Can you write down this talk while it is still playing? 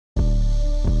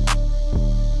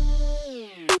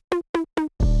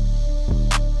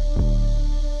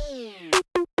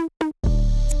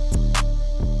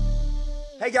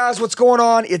Hey guys, what's going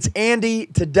on? It's Andy.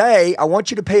 Today, I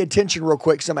want you to pay attention real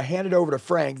quick because I'm going to hand it over to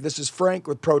Frank. This is Frank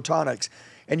with Pro Tonics.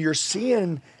 And you're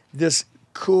seeing this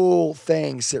cool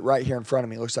thing sit right here in front of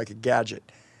me. It looks like a gadget.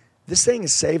 This thing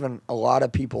is saving a lot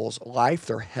of people's life,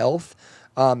 their health,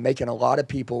 making a lot of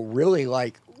people really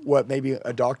like what maybe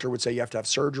a doctor would say you have to have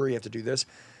surgery, you have to do this.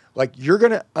 Like you're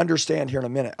going to understand here in a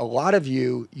minute, a lot of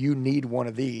you need one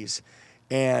of these.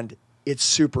 And it's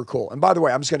super cool. And by the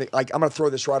way, I'm going to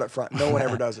throw this right up front. No one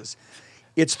ever does this.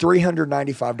 It's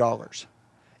 $395.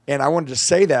 And I wanted to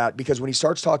say that because when he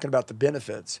starts talking about the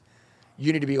benefits,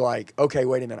 you need to be like, okay,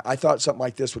 wait a minute. I thought something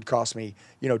like this would cost me,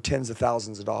 tens of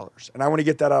thousands of dollars. And I want to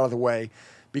get that out of the way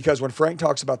because when Frank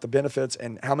talks about the benefits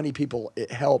and how many people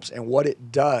it helps and what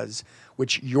it does,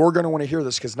 which you're going to want to hear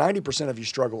this because 90% of you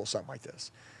struggle with something like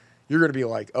this. You're going to be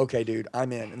like, okay, dude,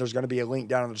 I'm in. And there's going to be a link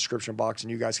down in the description box,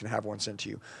 and you guys can have one sent to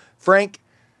you. Frank,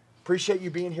 appreciate you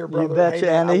being here, brother. You betcha,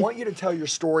 Andy. I want you to tell your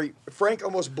story. Frank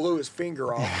almost blew his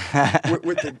finger off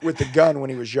with the gun when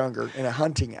he was younger in a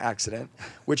hunting accident,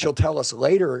 which he'll tell us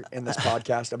later in this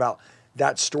podcast about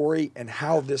that story and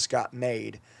how this got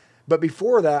made. But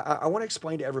before that, I want to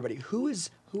explain to everybody, who is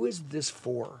this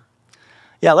for?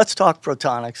 Yeah, let's talk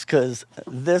Protonics because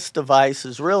this device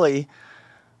is really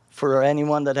for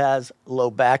anyone that has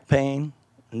low back pain,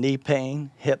 knee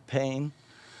pain, hip pain,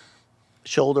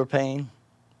 shoulder pain,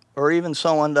 or even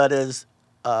someone that is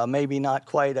maybe not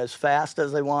quite as fast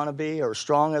as they want to be or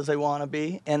strong as they want to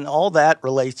be. And all that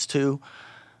relates to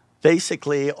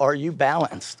basically, are you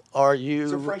balanced? Are you...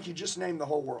 So, Frank, you just named the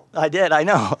whole world. I did, I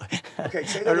know. Okay,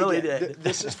 say that I really again. did.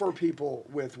 This is for people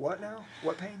with what now?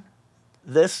 What pain?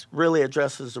 This really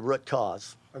addresses the root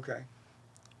cause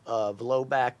of low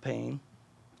back pain,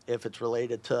 if it's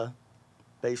related to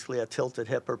basically a tilted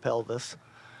hip or pelvis.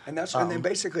 And and then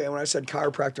basically when I said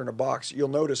chiropractor in a box, you'll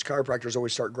notice chiropractors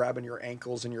always start grabbing your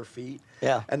ankles and your feet.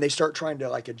 Yeah. And they start trying to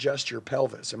like adjust your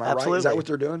pelvis. Am I Absolutely. right? Is that what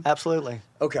they're doing? Absolutely.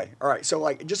 Okay. All right. So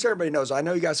like just so everybody knows, I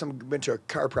know you guys have been to a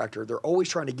chiropractor. They're always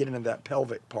trying to get into that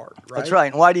pelvic part, right? That's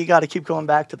right. And why do you got to keep going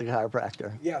back to the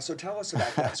chiropractor? Yeah. So tell us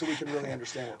about that so we can really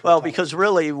understand what Well, because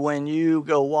really when you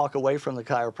go walk away from the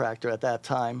chiropractor at that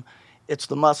time, it's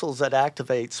the muscles that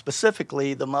activate,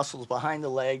 specifically the muscles behind the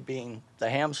leg being the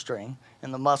hamstring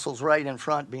and the muscles right in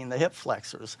front being the hip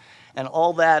flexors. And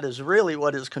all that is really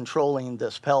what is controlling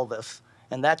this pelvis.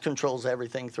 And that controls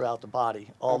everything throughout the body,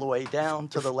 all the way down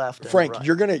to the left. Frank, and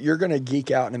right. you're gonna geek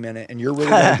out in a minute, and you're really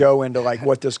gonna go into like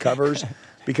what this covers,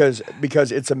 because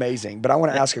it's amazing. But I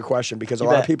want to ask a question because a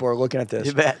lot of people are looking at this.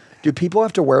 You bet. Do people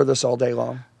have to wear this all day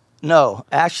long? No,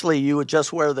 actually, you would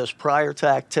just wear this prior to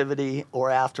activity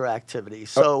or after activity.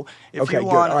 So if you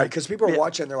want, all right, because people are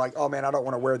watching, they're like, "Oh man, I don't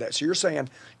want to wear that." So you're saying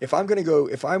if I'm going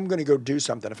to go do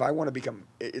something, if I want to become,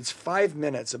 it's 5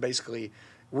 minutes of basically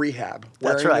rehab.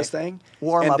 That's wearing right. this thing,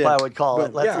 warm up, I would call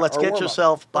it. Let's get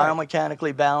yourself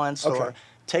biomechanically balanced, or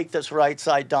take this right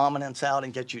side dominance out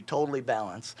and get you totally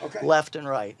balanced, left and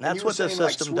right. And that's what this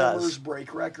system does. Swimmers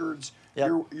break records. Yep.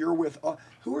 You're with.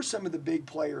 Who are some of the big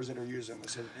players that are using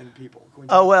this and people?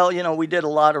 Oh, well, we did a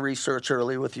lot of research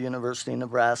early with the University of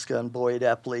Nebraska and Boyd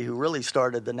Epley, who really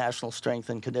started the National Strength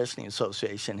and Conditioning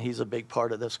Association. He's a big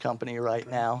part of this company right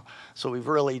now. So we've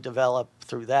really developed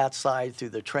through that side, through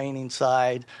the training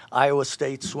side. Iowa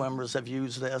State swimmers have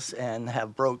used this and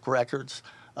have broke records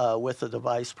with the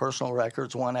device, personal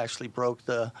records. One actually broke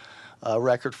the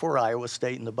record for Iowa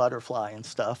State in the butterfly and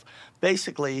stuff,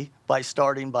 basically by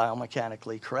starting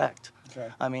biomechanically correct. Okay.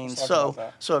 I mean, so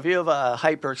if you have a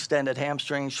hyperextended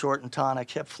hamstring, short and tonic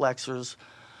hip flexors,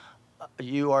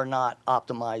 you are not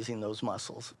optimizing those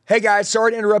muscles. Hey guys,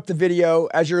 sorry to interrupt the video.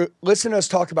 As you're listening to us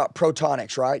talk about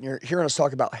Protonics, right? And you're hearing us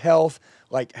talk about health,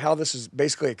 like how this is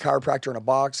basically a chiropractor in a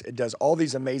box. It does all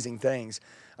these amazing things.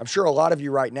 I'm sure a lot of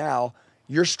you right now,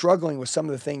 you're struggling with some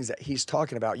of the things that he's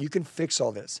talking about. You can fix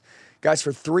all this. Guys,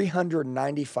 for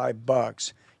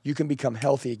 $395, you can become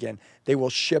healthy again. They will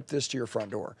ship this to your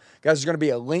front door. Guys, there's going to be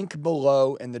a link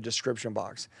below in the description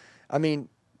box. I mean,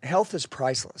 health is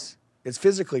priceless. It's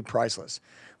physically priceless.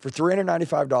 For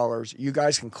 $395, you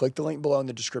guys can click the link below in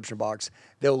the description box.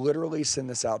 They'll literally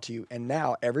send this out to you. And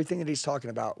now everything that he's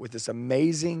talking about with this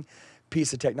amazing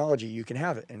piece of technology, you can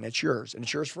have it, and it's yours, and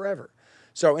it's yours forever.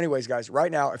 So anyways, guys,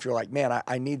 right now, if you're like, man,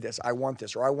 I need this, I want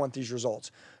this, or I want these results,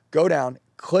 go down,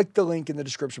 click the link in the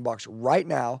description box right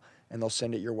now, and they'll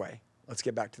send it your way. Let's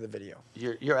get back to the video.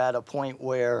 You're at a point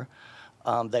where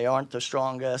they aren't the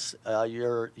strongest,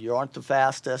 you aren't the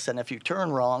fastest, and if you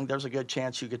turn wrong, there's a good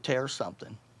chance you could tear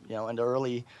something. In the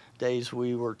early days,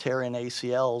 we were tearing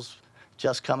ACLs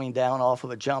just coming down off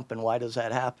of a jump, and why does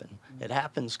that happen? It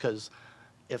happens because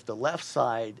if the left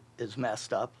side is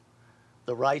messed up,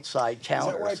 the right side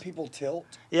counters. Is that why people tilt?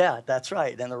 Yeah, that's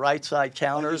right. And the right side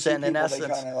counters, Like and in essence,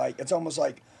 they kind of like, it's almost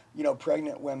like, you know,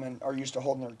 pregnant women are used to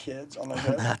holding their kids on their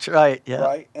hips. that's right. Yeah.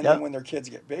 Right? And Yep. then when their kids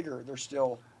get bigger, they're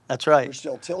still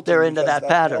tilting. They're into because that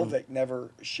pattern. Pelvic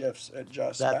never shifts, it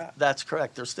just back. That's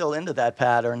correct. They're still into that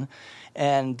pattern.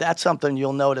 And that's something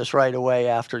you'll notice right away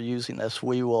after using this.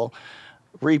 We will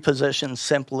reposition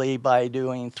simply by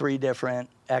doing 3 different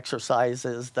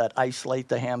exercises that isolate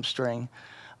the hamstring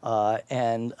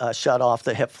and shut off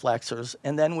the hip flexors.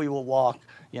 And then we will walk,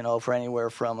 you know, for anywhere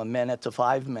from a minute to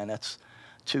 5 minutes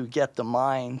to get the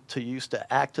mind to use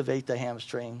to activate the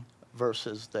hamstring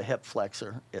versus the hip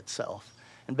flexor itself.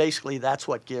 And basically that's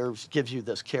what gives you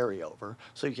this carryover.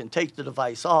 So you can take the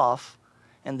device off,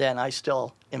 and then I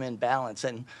still am in balance.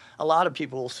 And a lot of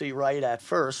people will see right at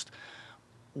first,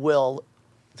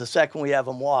 the second we have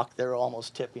them walk, they're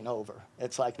almost tipping over.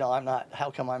 It's like, no, I'm not. How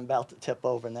come I'm about to tip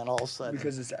over? And then all of a sudden.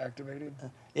 Because it's activated?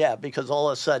 Yeah, because all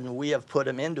of a sudden we have put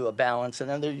them into a balance, and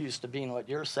then they're used to being what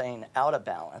you're saying, out of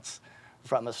balance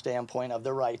from a standpoint of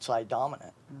the right side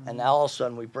dominant. Mm-hmm. And now all of a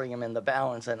sudden we bring them into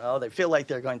balance, and they feel like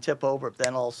they're going to tip over, but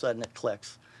then all of a sudden it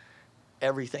clicks.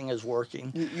 Everything is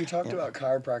working. You talked about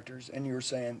chiropractors, and you were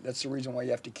saying that's the reason why you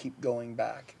have to keep going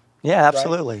back. Yeah,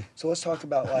 absolutely. Right? So let's talk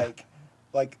about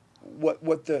like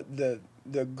what the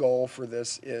goal for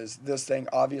this is. This thing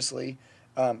obviously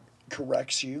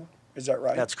corrects you. Is that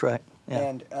right? That's correct.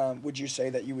 Yeah. And would you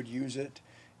say that you would use it,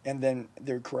 and then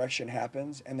the correction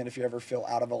happens, and then if you ever feel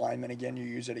out of alignment again, you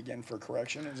use it again for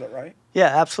correction? Is that right?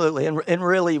 Yeah, absolutely. And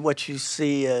really what you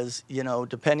see is, you know,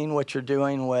 depending what you're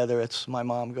doing, whether it's my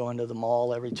mom going to the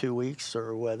mall every 2 weeks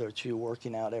or whether it's you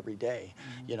working out every day,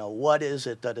 you know, what is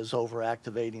it that is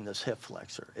overactivating this hip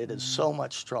flexor? It is so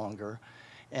much stronger,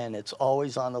 and it's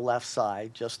always on the left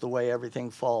side, just the way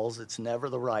everything falls. It's never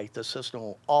the right. The system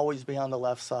will always be on the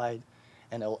left side,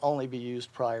 and it will only be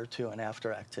used prior to and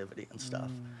after activity and stuff.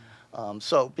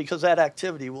 So because that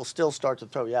activity will still start to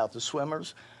throw you out. The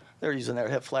swimmers, they're using their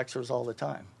hip flexors all the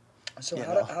time. So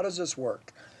how does this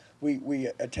work? We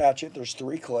attach it. There's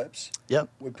 3 clips. Yep.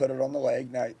 We put it on the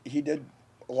leg. Now, a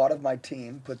lot of my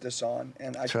team put this on,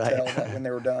 and I could tell that when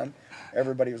they were done,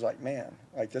 everybody was like, man,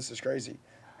 like, this is crazy.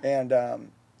 And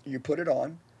you put it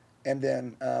on, and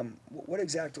then what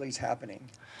exactly is happening?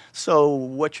 So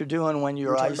what you're doing when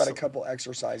you're talking about a couple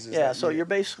exercises. Yeah, so you're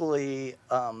basically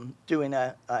doing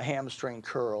a hamstring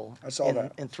curl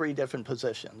in 3 different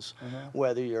positions,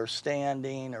 whether you're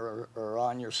standing or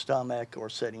on your stomach or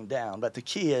sitting down. But the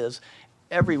key is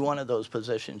every one of those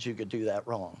positions you could do that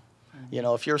wrong. You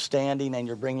know, if you're standing and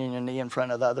you're bringing your knee in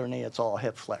front of the other knee, it's all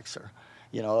hip flexor.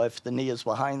 You know, if the knee is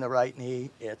behind the right knee,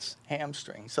 it's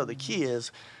hamstring. So the key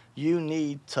is you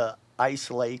need to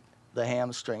isolate the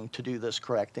hamstring to do this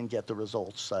correct and get the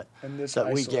results that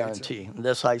we guarantee.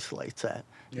 This isolates that.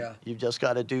 Yeah. You've just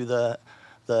got to do the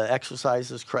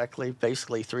exercises correctly,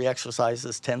 basically 3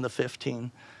 exercises, 10 to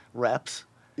 15 reps,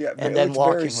 and then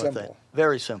walking with it.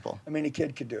 Very simple. I mean, a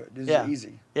kid could do it. This is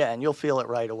easy. Yeah, and you'll feel it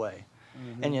right away.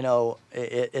 And, you know,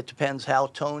 it depends how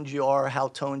toned you are, how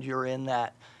toned you're in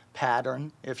that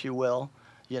pattern, if you will,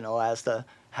 you know, as to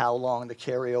how long the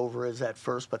carryover is at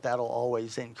first, but that'll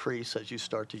always increase as you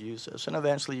start to use this. And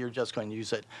eventually you're just going to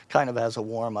use it kind of as a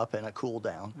warm-up and a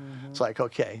cool-down. It's like,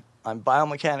 okay, I'm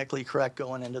biomechanically correct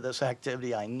going into this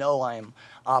activity. I know I'm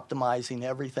optimizing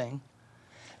everything.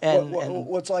 And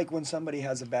what's like when somebody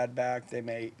has a bad back, they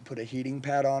may put a heating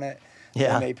pad on it.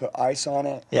 Yeah. They may put ice on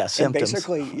it. Yeah, symptoms. And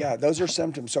basically, those are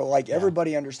symptoms. So, like,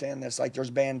 everybody understand this. Like, there's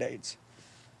Band-Aids,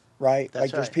 right?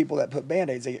 That's there's people that put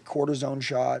Band-Aids. They get cortisone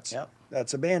shots. Yep.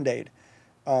 That's a Band-Aid.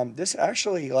 This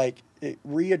actually, like, it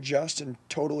readjusts and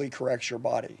totally corrects your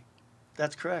body.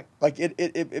 That's correct. Like,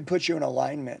 it puts you in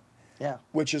alignment. Yeah.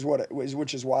 Which is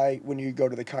why when you go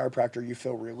to the chiropractor, you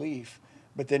feel relief,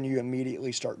 but then you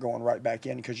immediately start going right back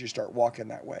in because you start walking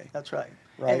that way. That's right.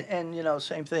 Right. And you know,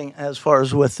 same thing as far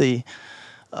as with the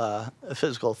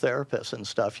physical therapists and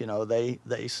stuff, you know, they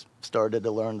started to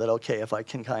learn that, okay, if I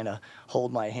can kind of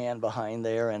hold my hand behind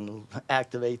there and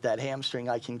activate that hamstring,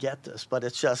 I can get this. But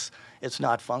it's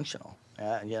not functional.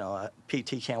 You know, a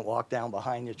PT can't walk down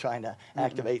behind you trying to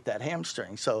activate that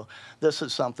hamstring. So this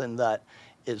is something that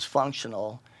is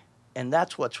functional, and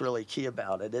that's what's really key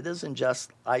about it. It isn't just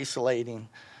isolating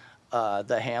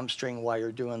the hamstring while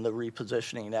you're doing the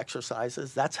repositioning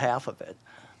exercises. That's half of it.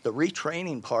 The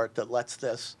retraining part that lets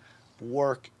this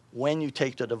work when you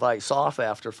take the device off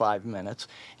after 5 minutes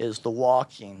is the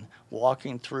walking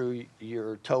through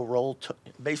your toe roll.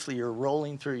 Basically, you're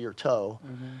rolling through your toe.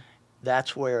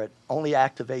 That's where it only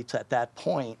activates at that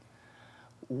point,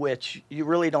 which you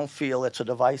really don't feel. It's a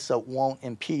device that won't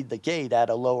impede the gait at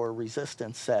a lower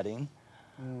resistance setting.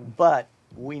 but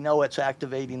we know it's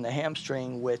activating the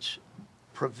hamstring, which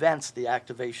prevents the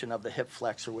activation of the hip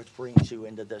flexor, which brings you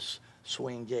into this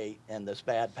swing gait and this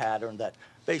bad pattern that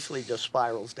basically just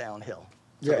spirals downhill.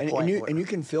 Yeah, and you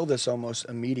can feel this almost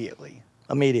immediately.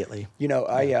 Immediately. You know,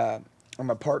 I'm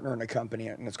a partner in a company,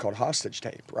 and it's called Hostage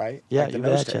Tape, right? Yeah, like the you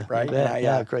nose betcha. tape, right? You bet. And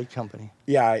Yeah, great company.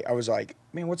 Yeah, I was like,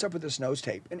 man, what's up with this nose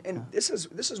tape? And this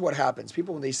is what happens.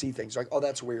 People, when they see things, are like, oh,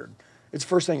 that's weird. It's the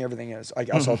first thing everything is.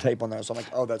 Like, I saw tape on those. I'm like,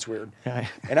 oh, that's weird. Right.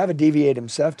 And I have a deviated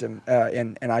septum,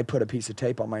 and I put a piece of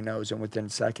tape on my nose, and within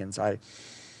seconds, I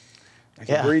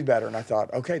could breathe better. And I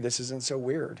thought, okay, this isn't so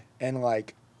weird. And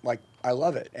like I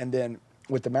love it. And then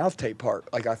with the mouth tape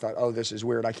part, like I thought, oh, this is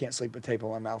weird. I can't sleep with tape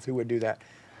on my mouth. Who would do that?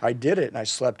 I did it, and I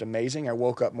slept amazing. I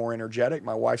woke up more energetic.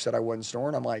 My wife said I wasn't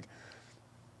snoring. I'm like,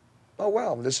 oh,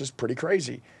 wow, this is pretty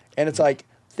crazy. And it's like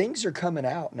things are coming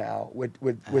out now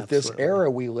with this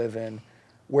era we live in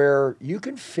where you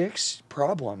can fix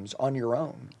problems on your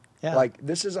own. Yeah. Like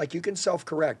this is like you can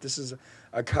self-correct. This is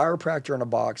a chiropractor in a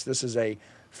box. This is a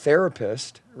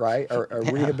therapist, right, or a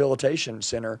rehabilitation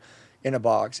center in a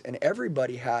box. And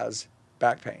everybody has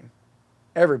back pain.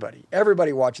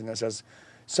 Everybody watching this has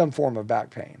some form of back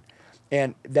pain.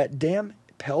 And that damn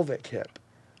pelvic hip,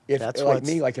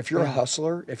 if you're a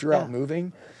hustler, if you're out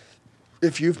moving,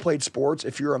 if you've played sports,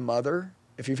 if you're a mother,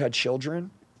 if you've had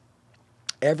children,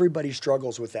 everybody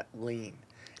struggles with that lean.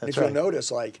 And if you'll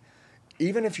notice, like,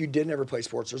 even if you didn't ever play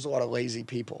sports, there's a lot of lazy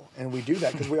people. And we do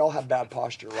that because we all have bad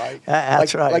posture, right?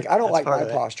 That's right. Like, I don't like my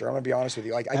posture. I'm going to be honest with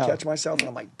you. Like, I catch myself and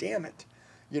I'm like, damn it.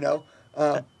 You know?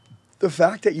 The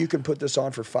fact that you can put this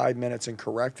on for 5 minutes and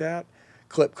correct that,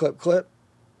 clip,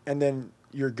 and then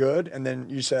you're good. And then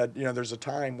you said, you know, there's a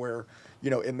time where,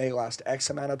 you know, it may last X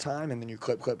amount of time, and then you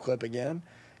clip again.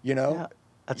 You know,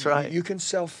 that's right. You can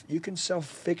self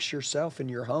fix yourself in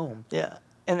your home. Yeah,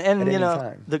 and you know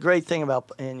time. The great thing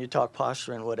about, and you talk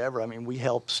posture and whatever. I mean, we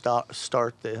helped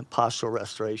start the Postural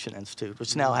Restoration Institute,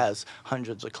 which now has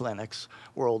hundreds of clinics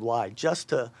worldwide, just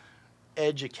to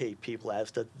educate people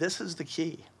as to this is the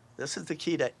key. This is the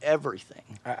key to everything.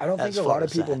 I don't think a lot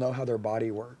of people know how their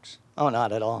body works. Oh,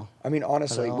 not at all. I mean,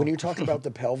 honestly, when you talk about the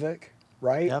pelvic,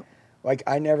 right? Yep. Like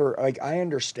I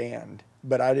understand,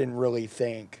 but I didn't really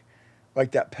think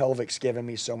like that pelvic's given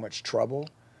me so much trouble.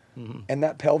 Mm-hmm. And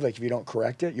that pelvic, if you don't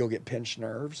correct it, you'll get pinched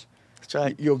nerves. That's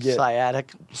right. You'll get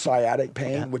sciatic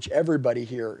pain, which everybody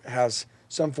here has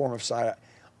some form of sciatic.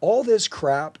 All this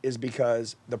crap is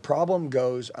because the problem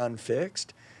goes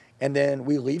unfixed, and then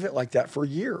we leave it like that for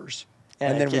years.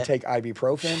 And then we take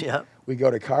ibuprofen. Yep. We go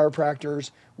to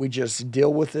chiropractors. We just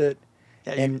deal with it.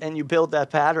 Yeah, and you build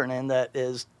that pattern, and that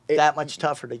is that much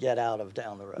tougher to get out of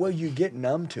down the road. Well, you get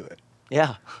numb to it.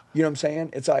 Yeah. You know what I'm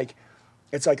saying? It's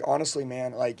like honestly,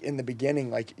 man, like in the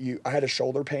beginning, like I had a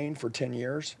shoulder pain for 10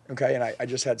 years, okay? And I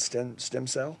just had stem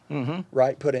cell,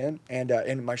 right, put in,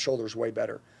 and my shoulder's way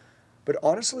better. But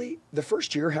honestly, the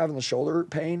first year having the shoulder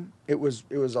pain, it was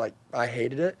like I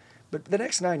hated it. But the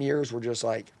next 9 years were just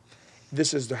like,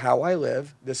 this is how I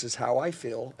live, this is how I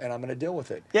feel, and I'm going to deal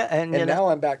with it. Yeah, and now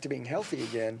I'm back to being healthy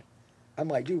again. I'm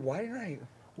like, dude, why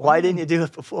didn't you do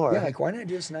it before? Yeah, like why didn't I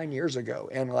do this 9 years ago?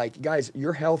 And like, guys,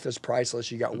 your health is priceless.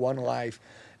 You got one life.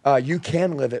 You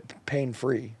can live it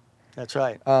pain-free. That's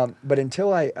right. But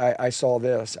until I saw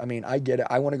this, I mean, I get it.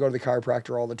 I want to go to the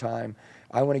chiropractor all the time.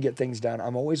 I want to get things done.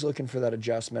 I'm always looking for that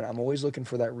adjustment. I'm always looking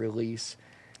for that release.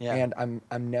 Yeah. And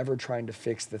I'm never trying to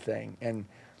fix the thing. And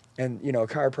you know,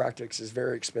 chiropractics is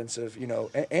very expensive, you know,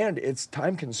 and it's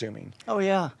time consuming. Oh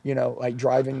yeah. You know, like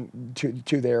driving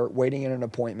to there, waiting in an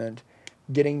appointment,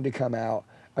 getting to come out.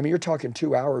 I mean, you're talking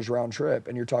 2 hours round trip,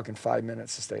 and you're talking 5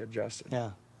 minutes to stay adjusted.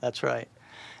 Yeah, that's right.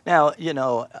 Now, you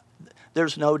know,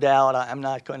 there's no doubt I'm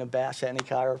not going to bash any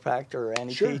chiropractor or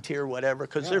any PT or whatever,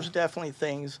 because there's definitely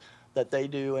things that they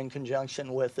do in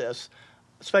conjunction with this,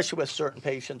 especially with certain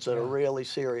patients that are really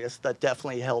serious, that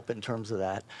definitely help in terms of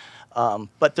that.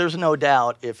 But there's no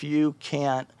doubt if you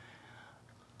can't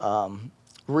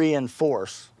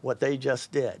reinforce what they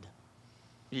just did,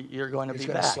 you're going to be back.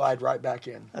 It's going to slide right back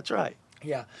in. That's right.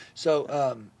 Yeah.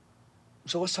 So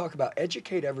let's talk about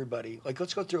educate everybody. Like,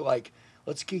 let's go through, like,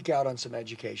 let's geek out on some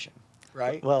education,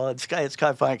 right? Well, it's kind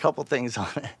of fun. A couple things on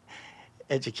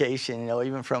education, you know,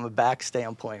 even from a back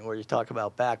standpoint, where you talk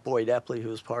about back. Boyd Epley, who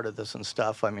was part of this and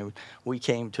stuff, I mean, we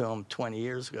came to him 20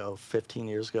 years ago, 15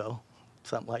 years ago,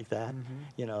 something like that,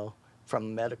 you know,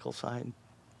 from the medical side.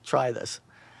 Try this.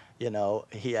 You know,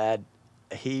 he had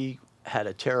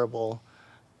a terrible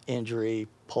injury,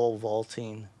 pole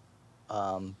vaulting,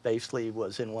 basically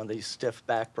was in one of these stiff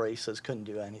back braces, couldn't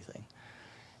do anything.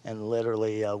 And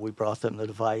literally, we brought them the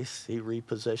device, he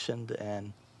repositioned,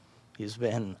 and he's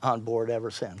been on board ever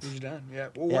since. He's done. Yeah.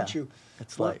 Well, Yeah.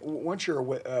 once you're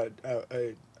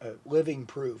a living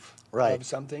proof Right. of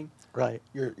something, Right.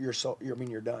 you're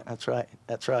done. That's right.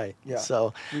 That's right. Yeah.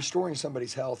 So restoring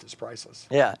somebody's health is priceless.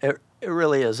 yeah, it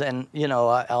really is. And you know,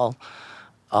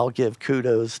 I'll give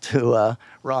kudos to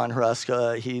Ron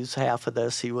Hruska. He's half of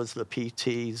this. He was the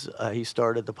PTs. He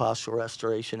started the Postural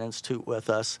Restoration Institute with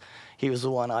us. He was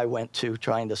the one I went to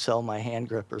trying to sell my hand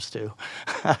grippers to.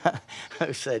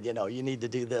 Who said, you know, you need to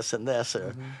do this and this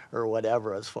or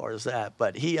whatever as far as that.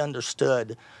 But he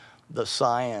understood the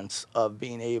science of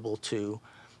being able to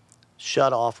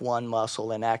shut off one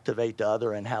muscle and activate the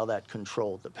other and how that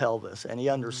controlled the pelvis. And he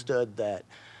understood that,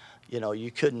 you know,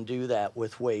 you couldn't do that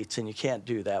with weights and you can't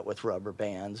do that with rubber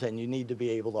bands, and you need to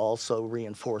be able to also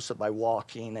reinforce it by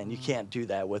walking, and you can't do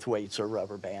that with weights or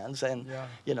rubber bands, and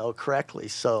you know, correctly.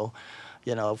 So,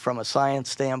 you know, from a science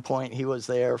standpoint, he was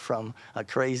there. From a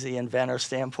crazy inventor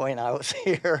standpoint, I was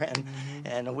here,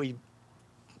 and we,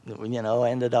 you know,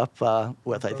 ended up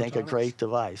with, I think, a great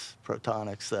device,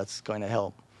 Protonics, that's going to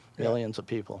help millions of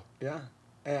people. Yeah.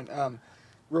 And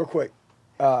real quick,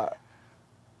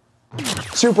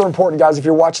 super important, guys, if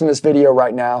you're watching this video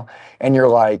right now and you're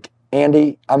like,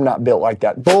 Andy, I'm not built like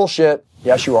that. Bullshit.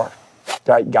 Yes, you are.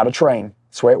 Okay, got to train.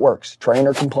 That's the way it works. Train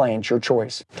or complain, it's your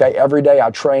choice. Okay, every day I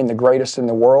train the greatest in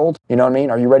the world. You know what I mean?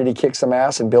 Are you ready to kick some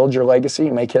ass and build your legacy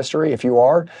and make history? If you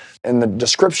are, in the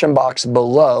description box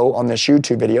below on this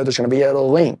YouTube video, there's going to be a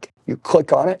link. You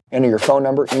click on it, enter your phone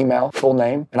number, email, full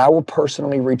name, and I will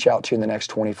personally reach out to you in the next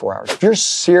 24 hours. If you're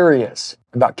serious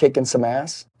about kicking some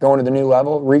ass, going to the new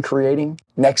level, recreating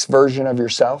next version of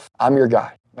yourself, I'm your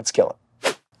guy. Let's kill it.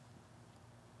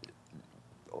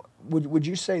 Would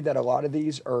you say that a lot of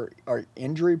these are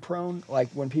injury prone, like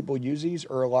when people use these,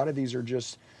 or a lot of these are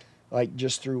just like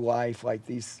just through life, like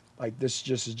these, like this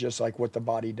just is just like what the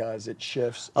body does. It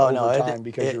shifts over time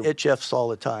because it shifts all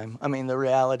the time. I mean, the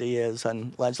reality is,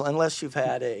 unless you've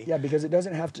had a because it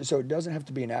doesn't have to. So it doesn't have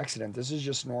to be an accident. This is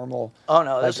just normal. Oh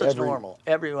no, this is normal.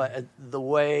 Everyone, the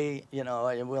way, you know,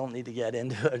 we don't need to get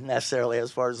into it necessarily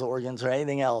as far as the organs or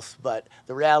anything else, but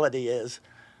the reality is,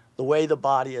 the way the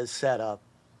body is set up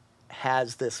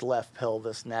has this left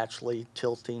pelvis naturally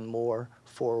tilting more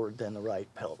forward than the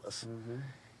right pelvis.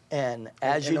 And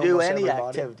as you do any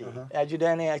activity,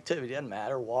 doesn't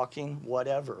matter, walking,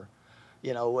 whatever,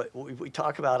 you know, we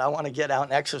talk about, I want to get out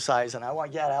and exercise and I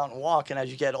want to get out and walk. And as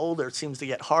you get older, it seems to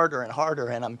get harder and harder.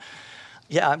 And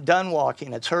I'm done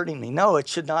walking. It's hurting me. No, it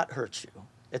should not hurt you.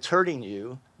 It's hurting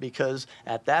you because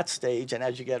at that stage, and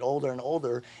as you get older and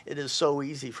older, it is so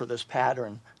easy for this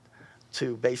pattern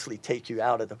to basically take you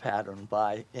out of the pattern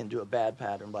into a bad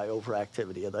pattern by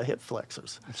overactivity of the hip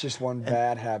flexors. It's just one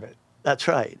bad habit. That's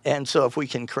right. And so if we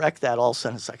can correct that, all of a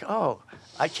sudden it's like, oh,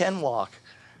 I can walk.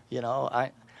 You know,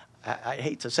 I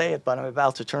hate to say it, but I'm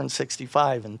about to turn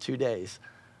 65 in 2 days.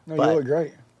 No, you look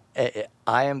great.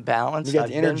 I am balanced. You got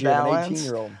the energy of an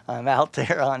 18-year-old. I'm out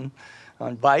there on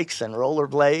bikes and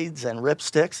rollerblades and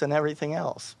ripsticks and everything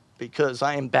else because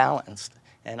I am balanced.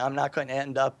 And I'm not going to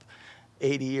end up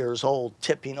 80 years old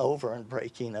tipping over and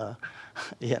breaking a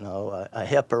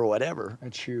hip or whatever.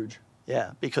 That's huge.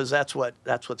 Yeah, because that's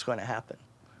what's going to happen.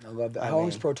 I love that. How long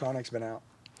has Protonics been out?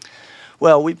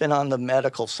 Well, we've been on the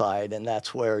medical side, and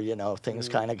that's where, you know, things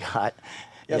kind of got,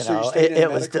 it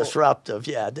was disruptive.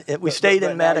 Yeah, we stayed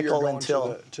in medical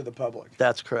until to the public.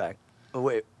 That's correct.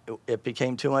 It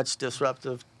became too much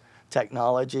disruptive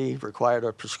technology, required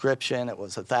a prescription. It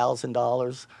was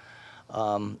 $1,000.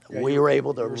 We were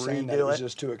able to redo it. It was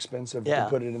just too expensive to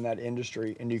put it in that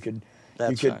industry, and you could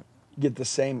get the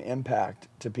same impact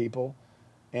to people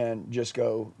and just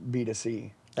go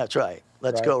B2C. That's right.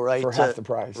 Let's go for half the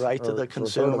price, right to the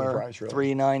consumer. The price,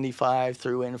 really. $3.95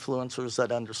 through influencers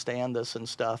that understand this and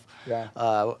stuff.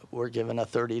 Yeah. We're giving a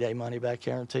 30-day money-back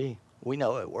guarantee. We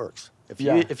know it works.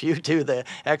 If you do the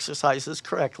exercises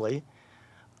correctly,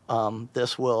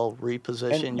 this will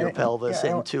reposition your pelvis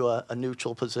into a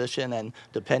neutral position, and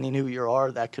depending who you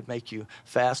are, that could make you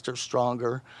faster,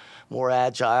 stronger, more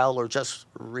agile, or just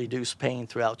reduce pain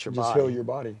throughout your body. Just heal your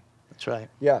body. That's right.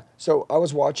 Yeah. So I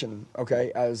was watching,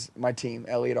 as my team,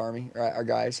 Elliott Army, our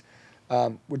guys,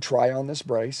 would try on this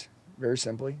brace, very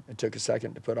simply. It took a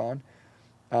second to put on.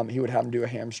 He would have them do a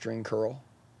hamstring curl,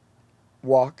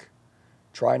 walk,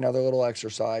 try another little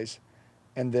exercise,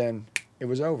 and then it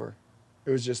was over. It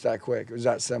was just that quick. It was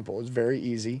that simple. It was very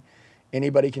easy.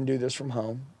 Anybody can do this from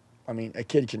home. I mean, a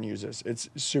kid can use this. It's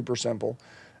super simple.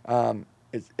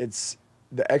 It's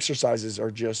the exercises are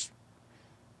just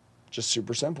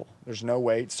super simple. There's no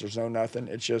weights. There's no nothing.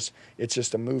 It's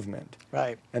just a movement.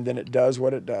 Right. And then it does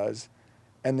what it does,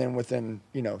 and then within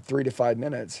 3 to 5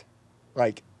 minutes,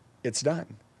 like it's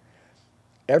done.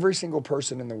 Every single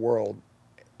person in the world,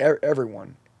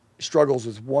 everyone struggles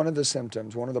with one of the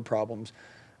symptoms, one of the problems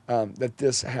that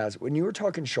this has. When you were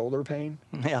talking shoulder pain,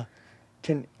 Yeah.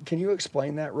 can you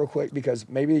explain that real quick? Because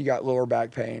maybe you got lower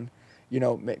back pain, you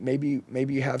know, maybe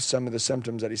you have some of the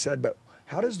symptoms that he said, but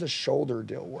how does the shoulder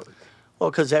deal work?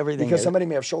 Well, because Somebody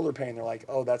may have shoulder pain, they're like,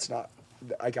 oh, that's not,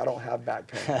 like, I don't have back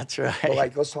pain. That's right. But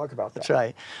like, let's talk about that. That's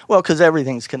right. Well, because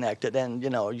everything's connected, and you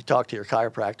know, you talk to your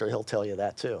chiropractor, he'll tell you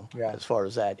that too. Yeah. As far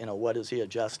as that, you know, what is he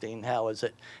adjusting? How is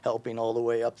it helping all the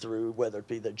way up through, whether it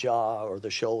be the jaw or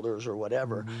the shoulders or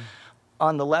whatever. Mm-hmm.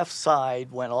 On the left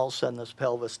side, when all of a sudden this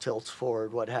pelvis tilts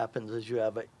forward, what happens is you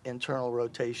have an internal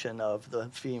rotation of the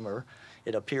femur.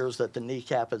 It appears that the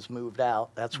kneecap has moved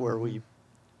out. That's where we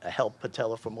help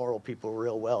patellofemoral people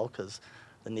real well, because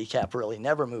the kneecap really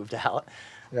never moved out.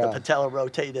 Yeah. The patella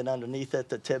rotated underneath it.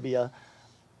 The tibia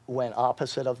went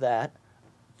opposite of that.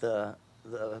 The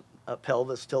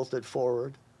pelvis tilted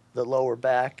forward. The lower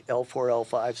back, L4,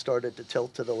 L5, started to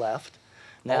tilt to the left.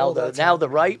 Now the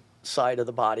right side of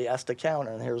the body has to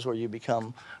counter, and here's where you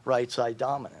become right side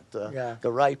dominant. The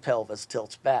right pelvis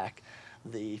tilts back.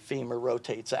 The femur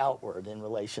rotates outward in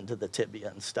relation to the tibia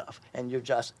and stuff, and you're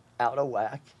just out of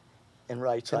whack and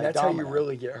right side And that's dominant. how you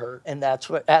really get hurt. And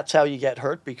that's how you get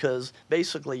hurt, because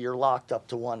basically you're locked up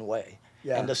to one way.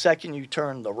 Yeah. And the second you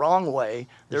turn the wrong way,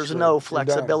 there's Sure. no You're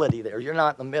flexibility there. You're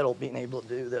not in the middle being able to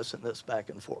do this and this back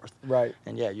and forth. Right.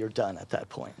 And yeah, you're done at that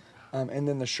point. And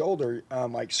then the shoulder,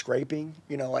 like scraping,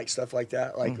 you know, like stuff like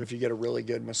that. Like if you get a really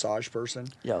good massage person.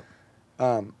 Yep.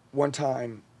 One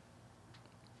time,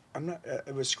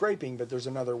 it was scraping, but there's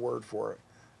another word for it.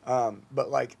 But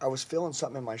like I was feeling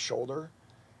something in my shoulder,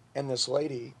 and this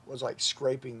lady was like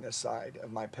scraping this side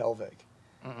of my pelvic,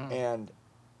 and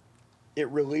it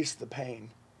released the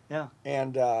pain. Yeah.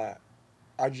 And I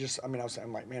was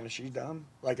like, man, is she dumb?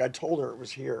 Like I told her it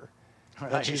was here.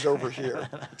 Right. And she's over here.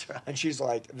 That's right. And she's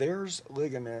like, there's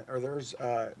ligament, or there's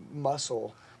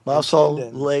muscle. Muscle, and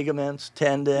tendons, ligaments,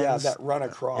 tendons. yeah, that run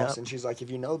across. Yep. And she's like,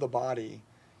 if you know the body,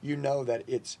 you know that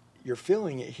you're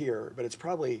feeling it here, but it's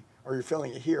probably, or you're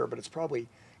feeling it here, but it's probably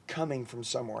coming from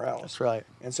somewhere else. That's right.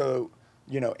 And so,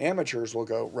 you know, amateurs will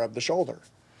go rub the shoulder.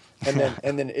 And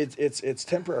then it's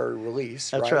temporary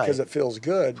release, That's right? Because it feels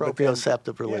good. but then-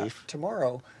 Proprioceptive relief. Yeah,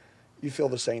 tomorrow, you feel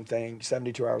the same thing.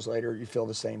 72 hours later, you feel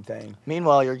the same thing.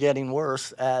 Meanwhile, you're getting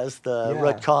worse as the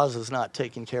root cause is not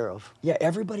taken care of. Yeah,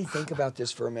 everybody think about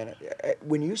this for a minute.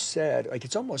 When you said, like,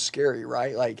 it's almost scary,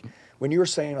 right? Like, when you were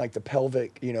saying, like, the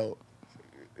pelvic, you know,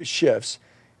 shifts,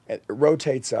 it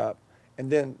rotates up,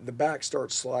 and then the back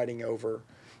starts sliding over.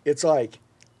 It's like...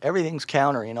 Everything's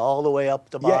countering all the way up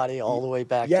the body, all the way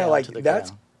back down like to the that's,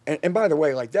 ground. And by the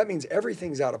way, like, that means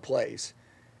everything's out of place.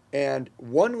 And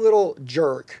one little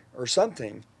jerk or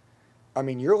something, I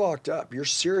mean, you're locked up. You're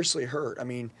seriously hurt. I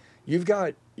mean, you've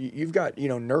got you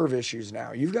know, nerve issues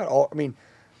now. You've got all. I mean,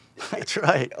 That's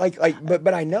right.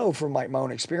 But I know from like my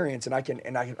own experience, and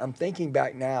I'm thinking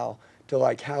back now to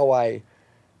like how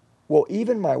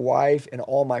even my wife and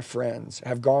all my friends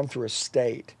have gone through a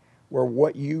state where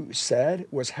what you said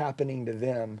was happening to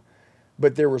them,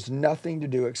 but there was nothing to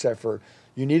do except for,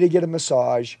 you need to get a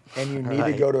massage and you need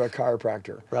to go to a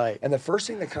chiropractor. Right. And the first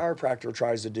thing the chiropractor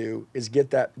tries to do is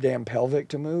get that damn pelvic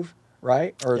to move,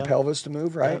 right? Or pelvis to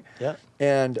move, right? Yeah.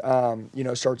 And, you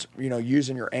know, starts, you know,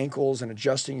 using your ankles and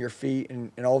adjusting your feet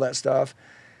and all that stuff.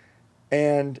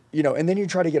 And, you know, and then you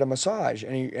try to get a massage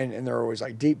and they're always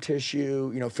like deep tissue,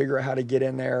 you know, figure out how to get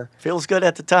in there. Feels good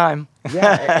at the time.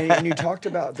 Yeah. and you talked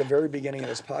about at the very beginning of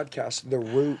this podcast, the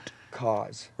root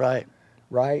cause. Right.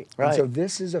 Right? Right. And so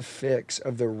this is a fix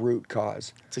of the root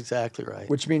cause. That's exactly right.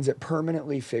 Which means it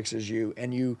permanently fixes you.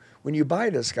 And when you buy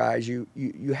this, guys, you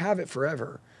have it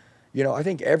forever. You know, I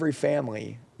think every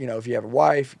family, you know, if you have a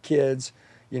wife, kids,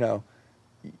 you know,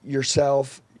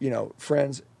 yourself, you know,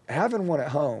 friends, having one at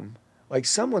home, like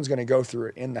someone's going to go through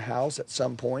it in the house at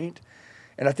some point.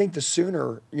 And I think the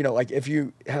sooner, you know, like if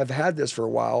you have had this for a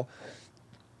while,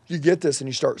 you get this and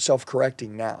you start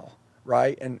self-correcting now.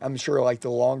 Right? And I'm sure like the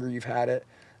longer you've had it,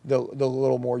 the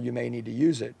little more you may need to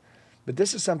use it. But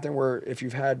this is something where if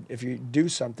you do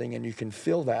something and you can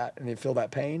feel that and you feel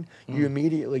that pain, you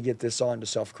immediately get this on to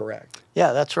self-correct.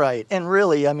 Yeah, that's right. And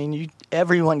really, I mean,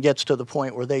 everyone gets to the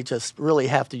point where they just really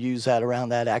have to use that around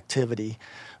that activity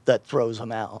that throws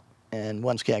them out. And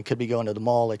once again, it could be going to the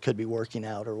mall, it could be working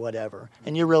out or whatever.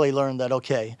 And you really learn that,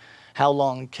 okay, how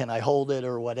long can I hold it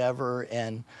or whatever,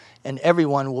 and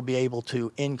everyone will be able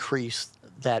to increase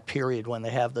that period when they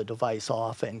have the device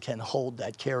off and can hold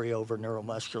that carryover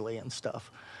neuromuscularly and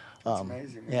stuff. That's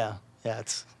amazing, man. Yeah, Yeah,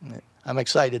 I'm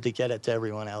excited to get it to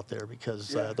everyone out there because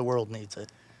the world needs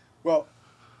it. Well,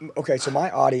 okay, so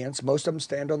my audience, most of them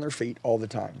stand on their feet all the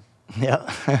time.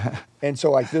 Yeah. And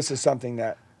so, like, this is something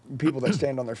that people that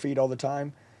stand on their feet all the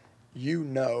time,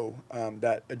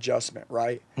 that adjustment,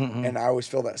 right? Mm-hmm. And I always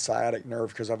feel that sciatic nerve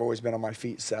because I've always been on my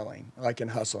feet selling, like in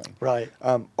hustling. Right.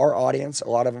 Our audience, a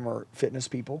lot of them are fitness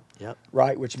people, Yep.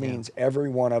 right? Which means every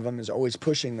one of them is always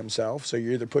pushing themselves. So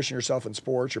you're either pushing yourself in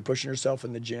sports, you're pushing yourself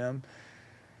in the gym,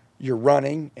 you're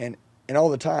running, and all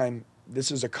the time, this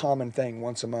is a common thing.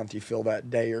 Once a month, you feel that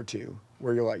day or two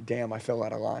where you're like, damn, I fell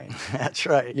out of line. That's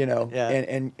right. You know, Yeah.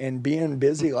 and being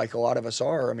busy like a lot of us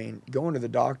are, I mean, going to the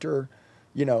doctor,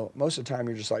 you know, most of the time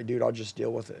you're just like, dude, I'll just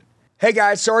deal with it. Hey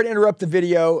guys, sorry to interrupt the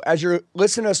video. As you're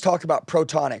listening to us talk about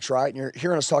Protonics, right? And you're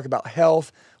hearing us talk about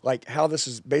health, like how this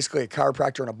is basically a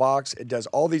chiropractor in a box. It does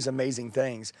all these amazing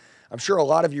things. I'm sure a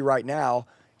lot of you right now,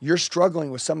 you're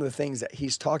struggling with some of the things that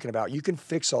he's talking about. You can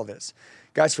fix all this.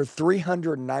 Guys, for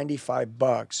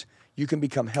 $395, you can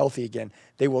become healthy again.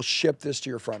 They will ship this to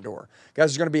your front door. Guys,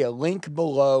 there's going to be a link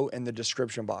below in the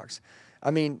description box.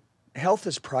 I mean, health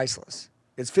is priceless.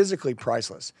 It's physically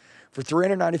priceless. For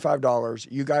 $395,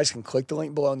 you guys can click the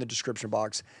link below in the description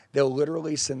box. They'll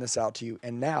literally send this out to you.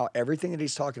 And now everything that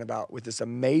he's talking about with this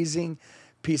amazing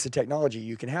piece of technology,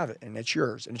 you can have it, and it's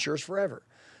yours, and it's yours forever.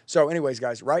 So anyways,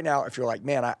 guys, right now, if you're like,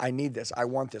 man, I need this, I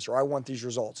want this, or I want these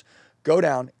results, go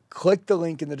down, click the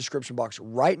link in the description box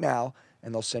right now,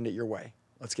 and they'll send it your way.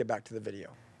 Let's get back to the video.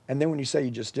 And then when you say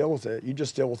you just deal with it, you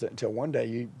just deal with it until one day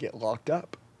you get locked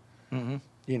up. Mm-hmm.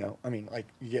 You know, I mean, like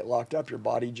you get locked up, your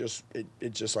body just,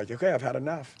 it's just like, okay, I've had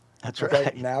enough. That's okay,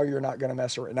 right. Now you're not going to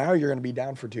mess around. Now you're going to be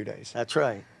down for 2 days. That's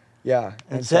right. Yeah.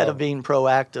 Instead of being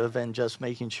proactive and just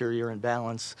making sure you're in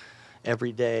balance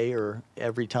every day or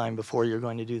every time before you're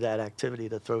going to do that activity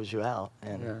that throws you out.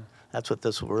 And that's what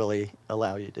this will really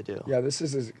allow you to do. Yeah, this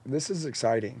is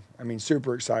exciting. I mean,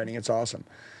 super exciting. It's awesome.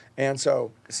 And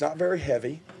so it's not very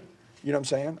heavy. You know what I'm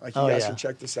saying? Like you guys can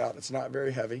check this out. It's not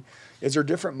very heavy. Is there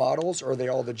different models, or are they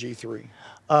all the G3?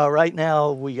 Right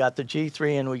now, we got the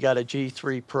G3 and we got a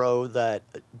G3 Pro that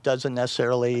doesn't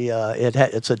necessarily,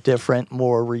 it's a different,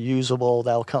 more reusable.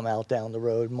 That'll come out down the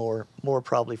road, more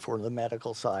probably for the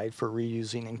medical side, for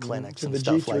reusing in clinics and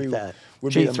stuff like that.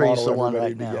 Would be the G3 is model the one everybody right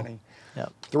would be now. getting.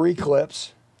 Yep. 3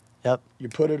 clips. Yep. You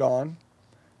put it on.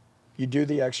 You do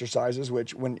the exercises,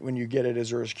 which when you get it,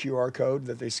 is there a QR code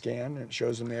that they scan and it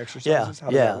shows them the exercises? How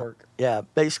does that work? Yeah.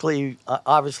 Basically,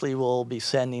 obviously, we'll be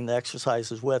sending the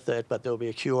exercises with it, but there'll be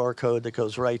a QR code that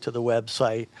goes right to the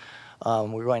website.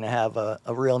 We're going to have a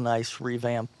real nice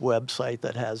revamped website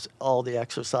that has all the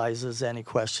exercises, any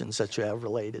questions that you have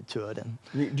related to it. And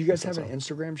do you guys have an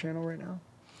Instagram channel right now?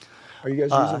 Are you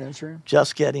guys using Instagram?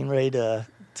 Just getting ready to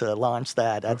launch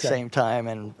that at the same time,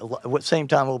 and at the same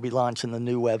time we'll be launching the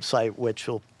new website, which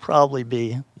will probably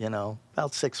be,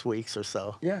 about 6 weeks or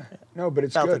so. Yeah, no, but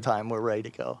it's about good. the time we're ready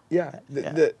to go. Yeah,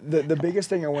 the biggest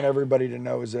thing I want everybody to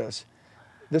know is this.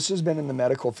 This has been in the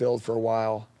medical field for a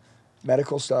while.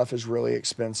 Medical stuff is really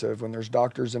expensive. When there's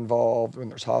doctors involved, when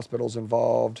there's hospitals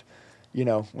involved,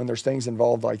 when there's things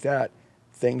involved like that,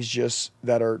 things just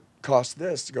that are cost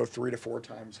this to go 3 to 4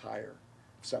 times higher.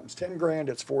 If something's 10 grand,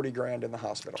 it's 40 grand in the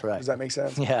hospital. That's right. Does that make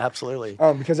sense? Yeah, absolutely.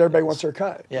 Because everybody wants their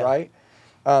cut, right?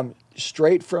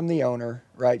 Straight from the owner,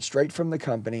 right? Straight from the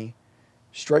company,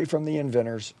 straight from the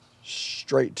inventors,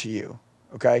 straight to you.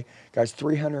 Okay, guys,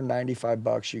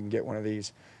 $395. You can get one of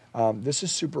these. This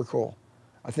is super cool.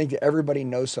 I think that everybody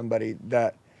knows somebody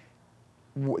that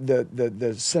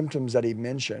the symptoms that he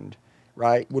mentioned,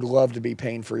 right, would love to be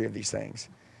pain-free of these things.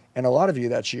 And a lot of you,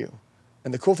 that's you.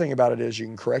 And the cool thing about it is you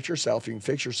can correct yourself, you can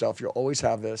fix yourself, you'll always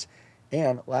have this.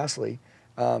 And lastly,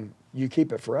 you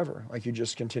keep it forever. Like you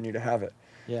just continue to have it.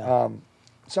 Yeah.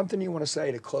 Something you want to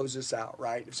say to close this out,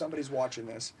 right? If somebody's watching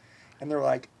this and they're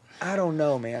like, I don't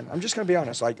know, man. I'm just going to be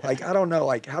honest. Like I don't know.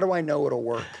 Like, how do I know it'll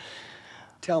work?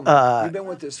 Tell me. You've been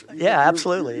with this.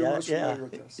 Absolutely. You're most familiar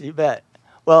with this. You bet.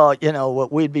 Well,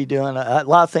 what we'd be doing, a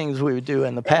lot of things we would do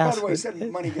in the past. By the way, you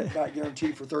said money back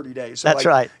guaranteed for 30 days. So That's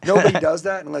right. Nobody does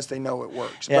that unless they know it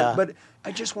works. Yeah. But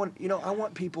I just want, I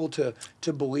want people to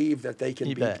believe that they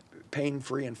can be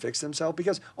pain-free and fix themselves.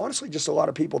 Because honestly, just a lot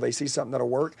of people, they see something that'll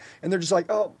work and they're just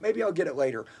like, oh, maybe I'll get it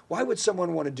later. Why would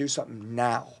someone want to do something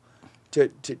now to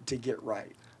get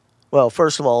right? Well,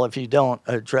 first of all, if you don't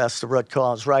address the root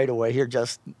cause right away, you're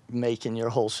just making your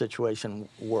whole situation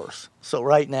worse. So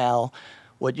right now,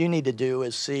 what you need to do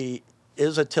is see,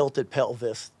 is a tilted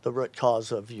pelvis the root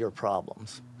cause of your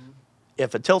problems? Mm-hmm.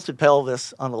 If a tilted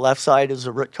pelvis on the left side is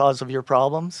the root cause of your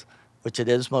problems, which it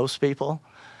is most people,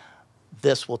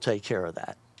 this will take care of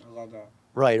that. I love that.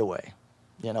 Right away.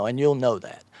 you know, and you'll know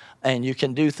that. And you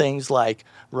can do things like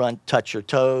touch your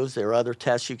toes. There are other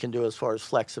tests you can do as far as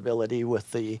flexibility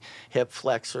with the hip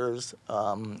flexors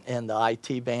and the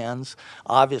IT bands.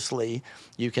 Obviously,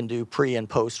 you can do pre and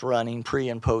post running, pre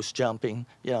and post jumping.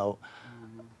 You know,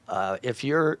 if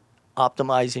you're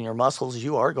optimizing your muscles,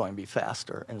 you are going to be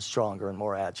faster and stronger and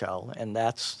more agile, and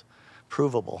that's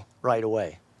provable right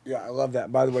away. Yeah, I love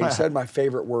that. By the way, you said my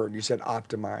favorite word. You said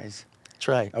optimize. That's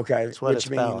right. Okay, that's what which it's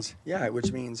means about. yeah,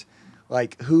 which means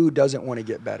like who doesn't want to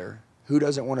get better? Who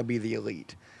doesn't want to be the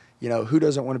elite? You know, who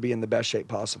doesn't want to be in the best shape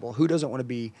possible? Who doesn't want to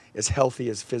be as healthy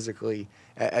as physically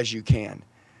as you can?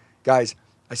 Guys,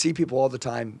 I see people all the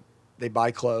time. They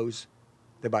buy clothes,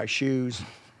 they buy shoes,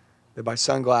 they buy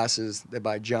sunglasses, they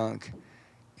buy junk,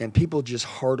 and people just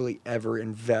hardly ever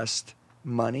invest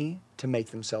money to make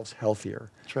themselves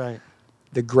healthier. That's right.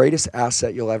 The greatest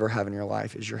asset you'll ever have in your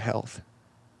life is your health.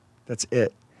 That's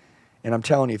it. And I'm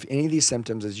telling you, if any of these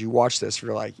symptoms, as you watch this,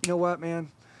 you're like, you know what,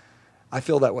 man? I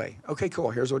feel that way. Okay,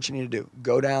 cool. Here's what you need to do.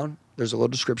 Go down. There's a little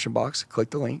description box.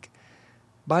 Click the link.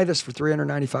 Buy this for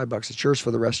 $395. It's yours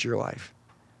for the rest of your life.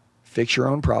 Fix your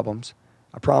own problems.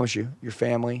 I promise you, your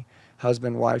family,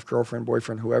 husband, wife, girlfriend,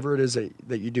 boyfriend, whoever it is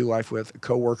that you do life with, a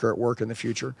coworker at work in the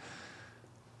future.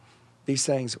 These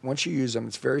things, once you use them,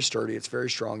 it's very sturdy, it's very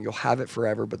strong, you'll have it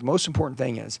forever. But the most important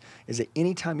thing is that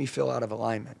anytime you feel out of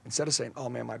alignment, instead of saying, oh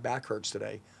man, my back hurts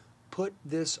today, put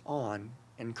this on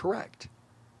and correct,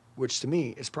 which to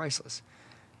me is priceless.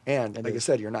 And like I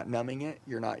said, you're not numbing it,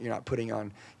 you're not putting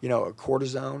on, you know, a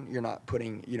cortisone, you're not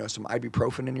putting, you know, some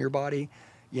ibuprofen in your body,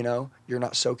 you know, you're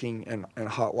not soaking in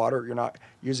hot water, you're not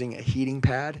using a heating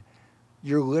pad.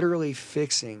 You're literally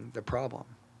fixing the problem,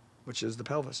 which is the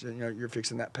pelvis. You know, you're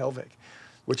fixing that pelvic,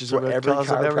 which is what every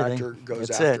chiropractor goes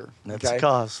after. That's the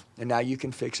cause. And now you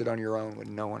can fix it on your own with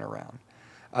no one around.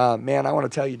 Man, I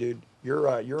want to tell you, dude, you're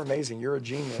amazing. You're a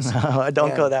genius. No, I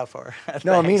don't go that far.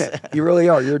 No, I mean it. You really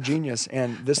are. You're a genius.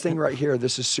 And this thing right here,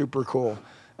 this is super cool.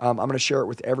 I'm going to share it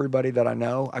with everybody that I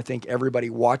know. I think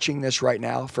everybody watching this right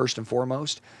now, first and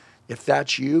foremost, if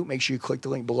that's you, make sure you click the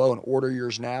link below and order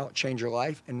yours now. Change your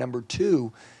life. And number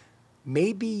two,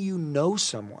 maybe you know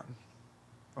someone.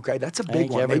 Okay, that's a big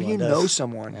one. Maybe you know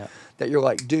someone that you're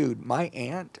like, dude, my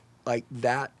aunt, like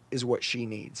that is what she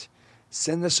needs.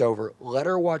 Send this over. Let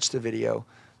her watch the video.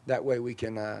 That way we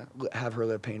can have her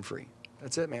live pain-free.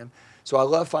 That's it, man. So I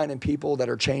love finding people that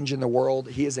are changing the world.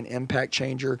 He is an impact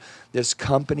changer. This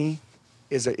company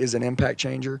is an impact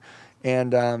changer,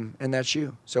 and that's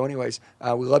you. So anyways,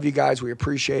 we love you guys. We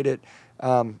appreciate it.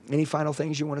 Any final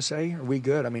things you want to say? Are we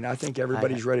good? I mean, I think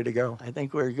everybody's ready to go. I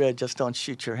think we're good. Just don't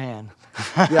shoot your hand.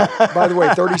 Yeah. By the way,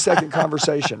 30-second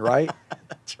conversation, right?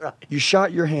 That's right. You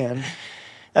shot your hand.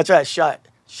 That's right.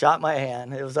 Shot my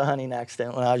hand. It was a hunting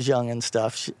accident when I was young and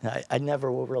stuff. I never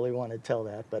really wanted to tell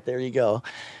that, but there you go.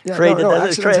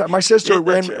 Yeah, my sister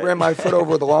ran my foot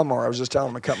over with a lawnmower. I was just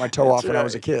telling him to cut my toe off when I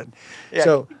was a kid. Yeah,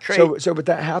 so but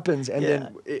that happens, and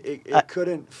then it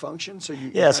couldn't function. So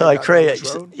so I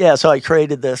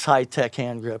created this high tech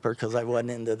hand gripper because I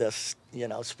wasn't into this, you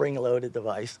know, spring loaded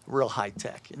device, real high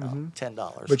tech, you know,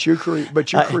 $10. But you created.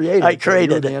 I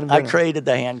created it. I created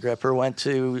the hand gripper. Went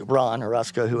to Ron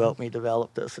Oruska, who helped me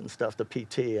develop this and stuff, the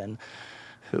PT, and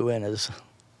who in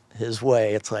his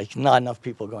way, it's like not enough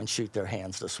people go and shoot their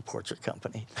hands to support your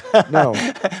company. No.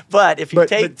 But if you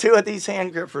take two of these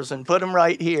hand grippers and put them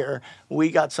right here,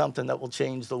 we got something that will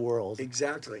change the world.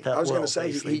 Exactly. I was going to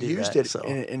say he used it,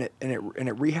 and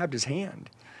it rehabbed his hand.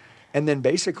 And then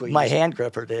basically my hand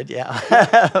gripper did, yeah.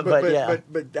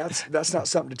 but that's not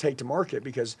something to take to market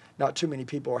because not too many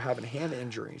people are having hand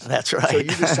injuries. That's right. So you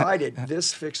decided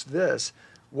this fixed this.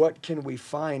 What can we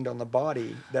find on the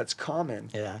body that's common?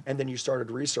 Yeah. And then you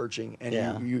started researching,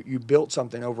 and you built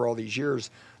something over all these years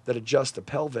that adjusts the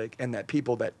pelvic, and that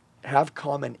people that have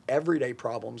common everyday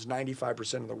problems,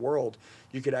 95% of the world,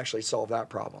 you could actually solve that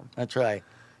problem. That's right.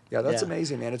 Yeah, that's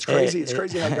amazing, man. It's crazy. It's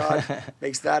crazy how God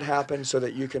makes that happen so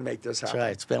that you can make this happen. That's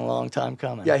right. It's been a long time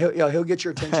coming. Yeah, he'll get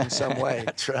your attention some way.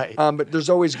 That's right. But there's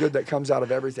always good that comes out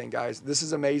of everything, guys. This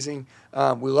is amazing.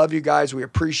 We love you guys. We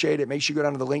appreciate it. Make sure you go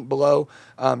down to the link below.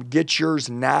 Get yours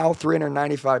now,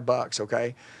 $395,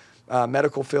 okay?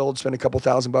 Medical field, spend a couple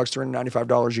 $1,000,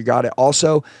 $395, you got it.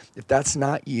 Also, if that's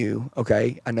not you,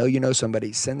 okay, I know you know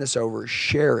somebody, send this over,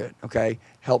 share it, okay?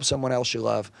 Help someone else you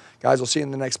love. Guys, we'll see you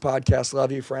in the next podcast.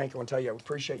 Love you, Frank. I want to tell you, I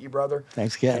appreciate you, brother.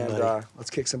 Thanks again, buddy. Let's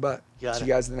kick some butt. See you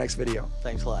guys in the next video.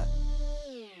 Thanks a lot.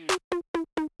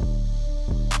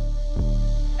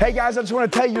 Hey guys, I just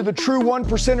want to tell you, you're the true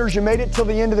 1%ers. You made it till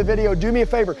the end of the video. Do me a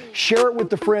favor, share it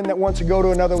with the friend that wants to go to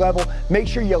another level. Make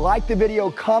sure you like the video,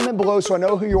 comment below so I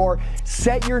know who you are,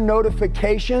 set your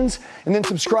notifications, and then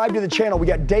subscribe to the channel. We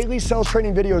got daily sales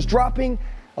training videos dropping.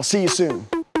 I'll see you soon.